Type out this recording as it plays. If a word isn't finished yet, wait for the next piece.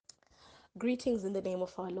Greetings in the name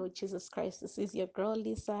of our Lord Jesus Christ. This is your girl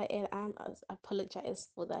Lisa, and apologize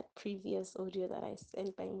for that previous audio that I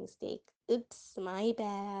sent by mistake. Oops, my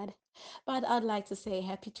bad. But I'd like to say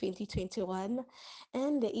happy 2021,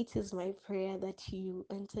 and it is my prayer that you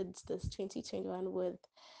entered this 2021 with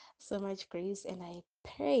so much grace, and I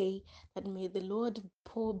pray that may the Lord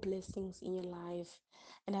pour blessings in your life.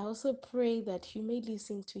 And I also pray that you may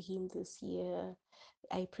listen to Him this year.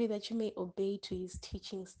 I pray that you may obey to His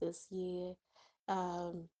teachings this year,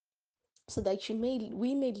 um, so that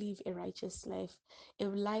we may live a righteous life, a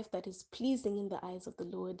life that is pleasing in the eyes of the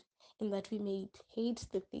Lord, and that we may hate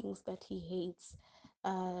the things that He hates,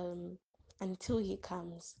 um, until He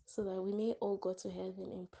comes, so that we may all go to heaven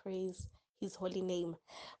and praise His holy name.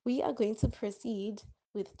 We are going to proceed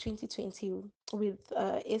with 2020 with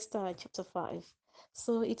Esther chapter 5.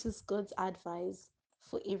 So it is God's advice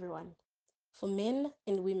for everyone, for men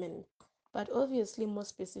and women, but obviously more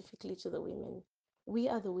specifically to the women. We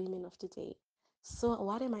are the women of today. So,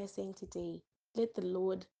 what am I saying today? Let the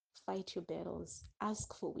Lord fight your battles.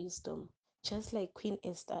 Ask for wisdom, just like Queen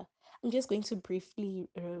Esther. I'm just going to briefly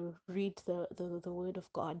read the word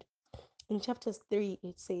of God. In chapter 3,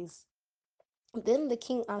 it says, then the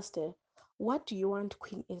king asked her, what do you want,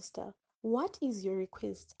 Queen Esther? What is your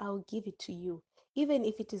request? I'll give it to you, even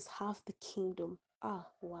if it is half the kingdom. Ah,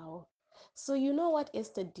 wow. So, you know what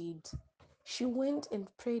Esther did? She went and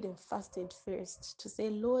prayed and fasted first to say,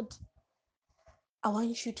 Lord, I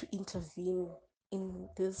want you to intervene in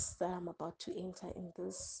this that I'm about to enter, in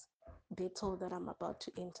this battle that I'm about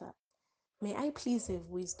to enter. May I please have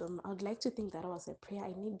wisdom? I would like to think that was a prayer.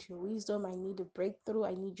 I need your wisdom. I need a breakthrough.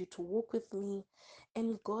 I need you to walk with me.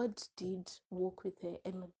 And God did walk with her.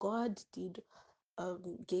 And God did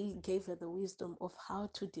gave her the wisdom of how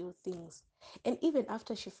to deal things. And even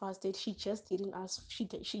after she fasted, she just didn't ask. She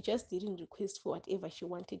just didn't request for whatever she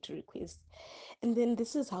wanted to request. And then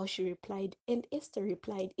this is how she replied. And Esther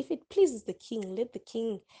replied, if it pleases the king, let the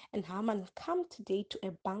king and Haman come today to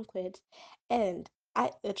a banquet, and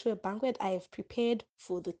to a banquet I have prepared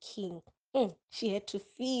for the king. She had to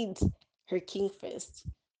feed her king first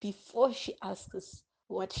before she asks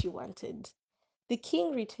what she wanted. The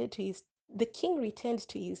king returned to his the king returned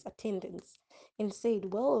to his attendants and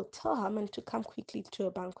said, well, tell Haman to come quickly to a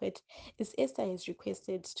banquet, as Esther has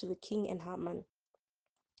requested to the king and Haman.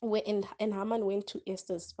 And Haman went to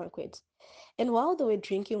Esther's banquet. And while they were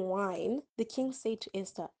drinking wine, the king said to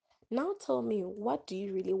Esther, now tell me, what do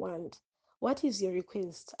you really want? What is your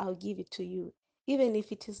request? I'll give it to you, even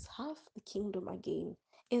if it is half the kingdom again.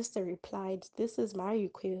 Esther replied, this is my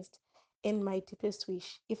request and my deepest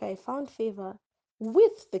wish. If I found favor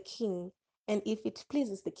with the king, and if it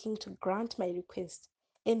pleases the king to grant my request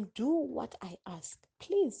and do what I ask,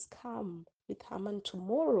 please come with Haman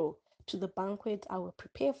tomorrow to the banquet I will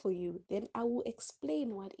prepare for you. Then I will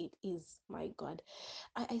explain what it is. My God,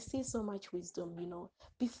 I see so much wisdom,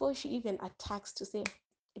 before she even attacks to say,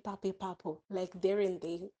 Pape Papo, like there and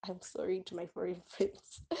then. I'm sorry to my foreign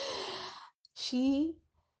friends. She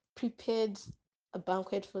prepared a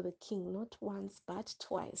banquet for the king, not once, but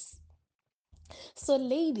twice. So,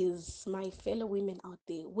 ladies, my fellow women out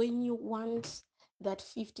there, when you want that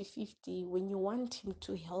 50-50, when you want him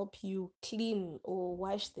to help you clean or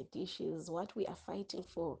wash the dishes, what we are fighting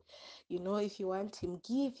for, if you want him,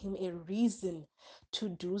 give him a reason to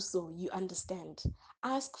do so. You understand?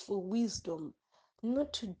 Ask for wisdom,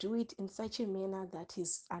 not to do it in such a manner that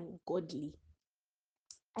is ungodly.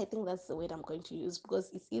 I think that's the word I'm going to use, because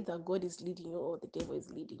it's either God is leading you or the devil is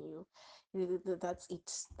leading you. That's it.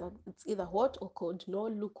 That it's either hot or cold, no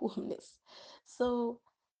lukewarmness. So,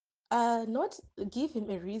 not give him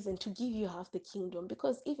a reason to give you half the kingdom,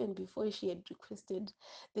 because even before she had requested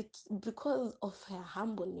because of her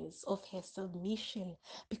humbleness, of her submission,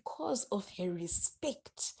 because of her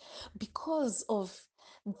respect, because of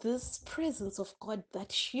this presence of God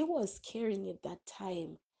that she was carrying at that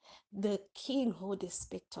time, the king held a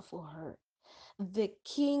specter for her. The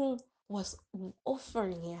king was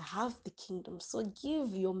offering her half the kingdom. So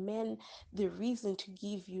give your man the reason to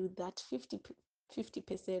give you that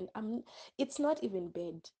 50%. It's not even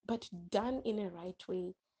bad, but done in a right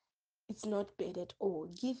way, it's not bad at all.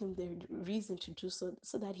 Give him the reason to do so,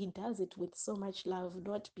 so that he does it with so much love,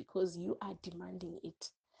 not because you are demanding it.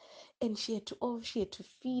 And she had to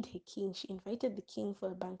feed her king. She invited the king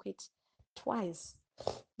for a banquet twice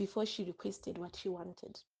before she requested what she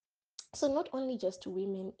wanted. So not only just to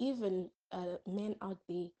women, even men out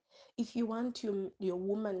there, if you want your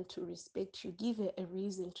woman to respect you, give her a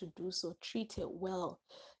reason to do so. Treat her well,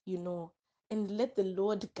 and let the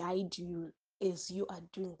Lord guide you as you are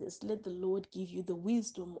doing this. Let the Lord give you the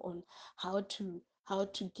wisdom on how how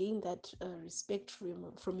to gain that respect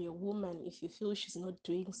from your woman if you feel she's not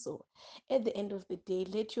doing so. At the end of the day,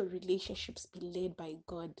 let your relationships be led by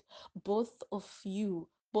God. Both of you,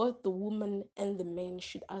 both the woman and the man,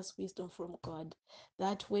 should ask wisdom from God.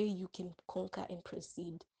 That way you can conquer and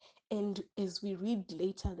proceed. And as we read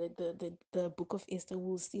later the book of Esther,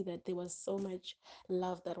 we'll see that there was so much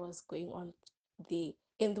love that was going on there.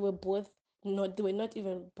 And they were not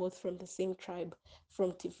even both from the same tribe,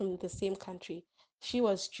 from the same country. She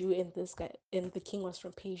was Jew and this guy and the king was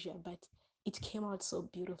from Persia, but it came out so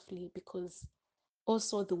beautifully because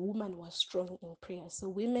also the woman was strong in prayer. So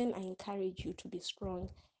women, I encourage you to be strong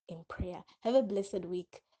in prayer. Have a blessed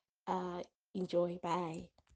week. uh Enjoy. Bye.